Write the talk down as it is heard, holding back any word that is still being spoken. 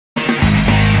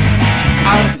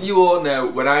you all know,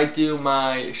 when I do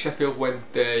my Sheffield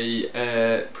Wednesday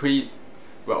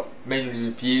mainly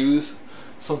reviews,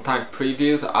 sometimes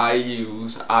previews, I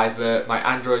use either my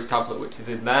Android tablet, which is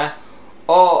in there,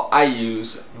 or I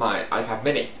use my iPad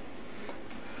mini.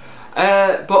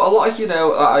 But a lot of you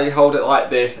know, I hold it like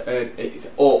this and it's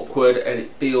awkward and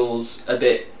it feels a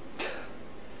bit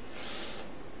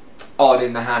odd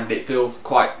in the hand. It feels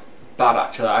quite bad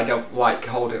actually. I don't like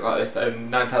holding it like this,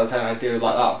 and 9 times out of 10 I do it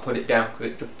like that and put it down because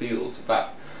it just feels bad.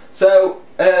 So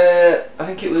I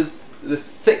think it was the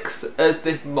 6th of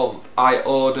this month I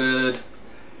ordered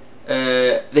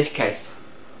this case.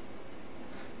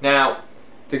 Now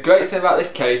the great thing about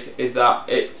this case is that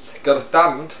it's got a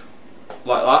stand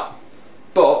like that,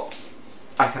 but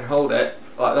I can hold it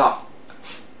like that,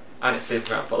 and it's been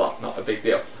around, but that's not a big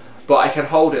deal. But I can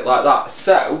hold it like that,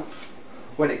 so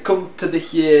when it comes to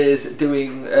this year's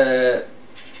doing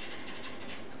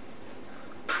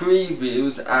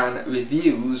previews and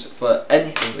reviews for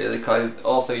anything really, because I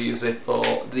also use it for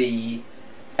the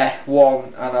F1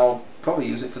 and I'll probably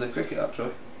use it for the cricket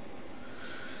actually,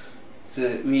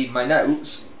 to read my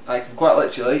notes, I can quite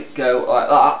literally go like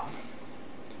that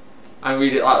and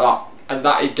read it like that, and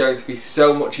that is going to be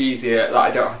so much easier that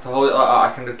I don't have to hold it like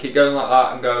that. I can just keep going like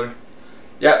that and going,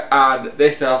 yep, and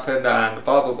this happened and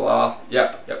blah blah blah,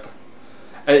 yep.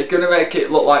 And it's going to make it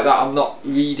look like that I'm not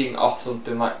reading off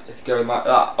something, like going like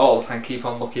that all the time, keep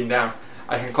on looking down.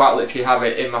 I can quite literally have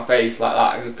it in my face like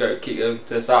that and keep going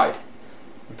to the side,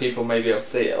 and people may be able to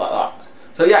see it like that.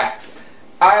 So yeah,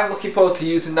 I am looking forward to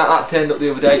using that. That turned up the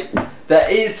other day. There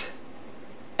is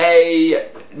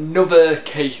another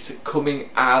case coming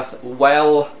as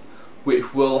well,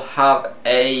 which will have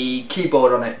a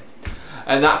keyboard on it,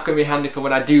 and that's going to be handy for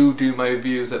when I do my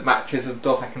reviews at matches and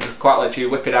stuff. I can just quite literally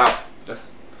whip it out, just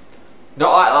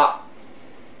not like that.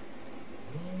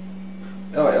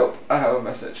 Oh wait, oh, I have a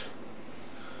message.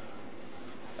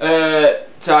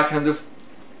 So I can just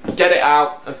get it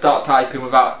out and start typing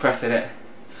without pressing it.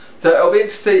 So it'll be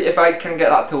interesting if I can get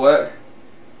that to work.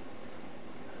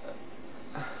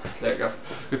 There we go.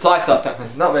 Reply to that text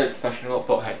message. Not very professional,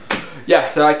 but hey. Yeah,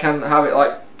 so I can have it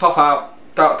like pop out,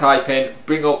 start typing,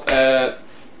 bring up a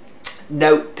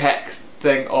note text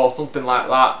thing or something like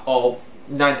that, or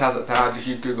 9 times out of 10 I just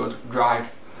use Google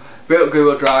Drive. Bring up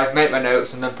Google Drive, make my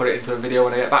notes, and then put it into a video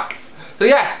when I get back. So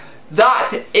yeah,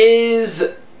 that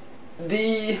is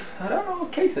the, I don't know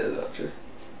what case it is actually.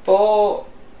 For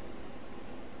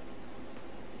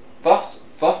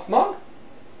Fothman? I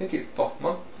think it's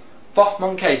Fothman.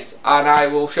 Fothman case, and I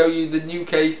will show you the new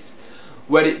case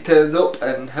when it turns up,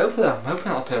 and hopefully I'm hoping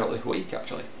it'll turn up this week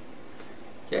actually.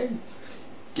 Yay.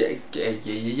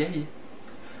 Yay.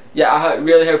 Yeah, I'm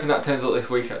really hoping that turns up this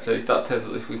week actually. If that turns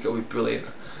up this week it'll be brilliant.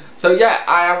 So yeah,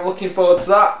 I am looking forward to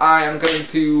that. I am going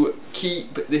to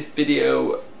keep this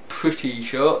video pretty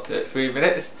short at 3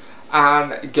 minutes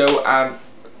and go and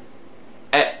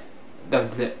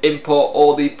import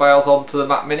all these files onto the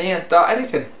Mac Mini and start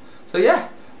editing. So yeah,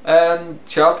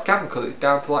 charge the camera because it's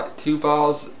down to like 2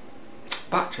 bars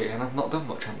battery, and I've not done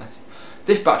much on this.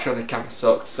 This battery on the camera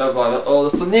sucks, so I've got all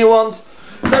some new ones.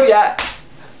 So yeah,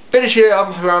 finish it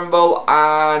on my ramble,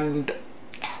 and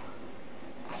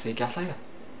I'll see you guys later.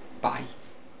 Bye.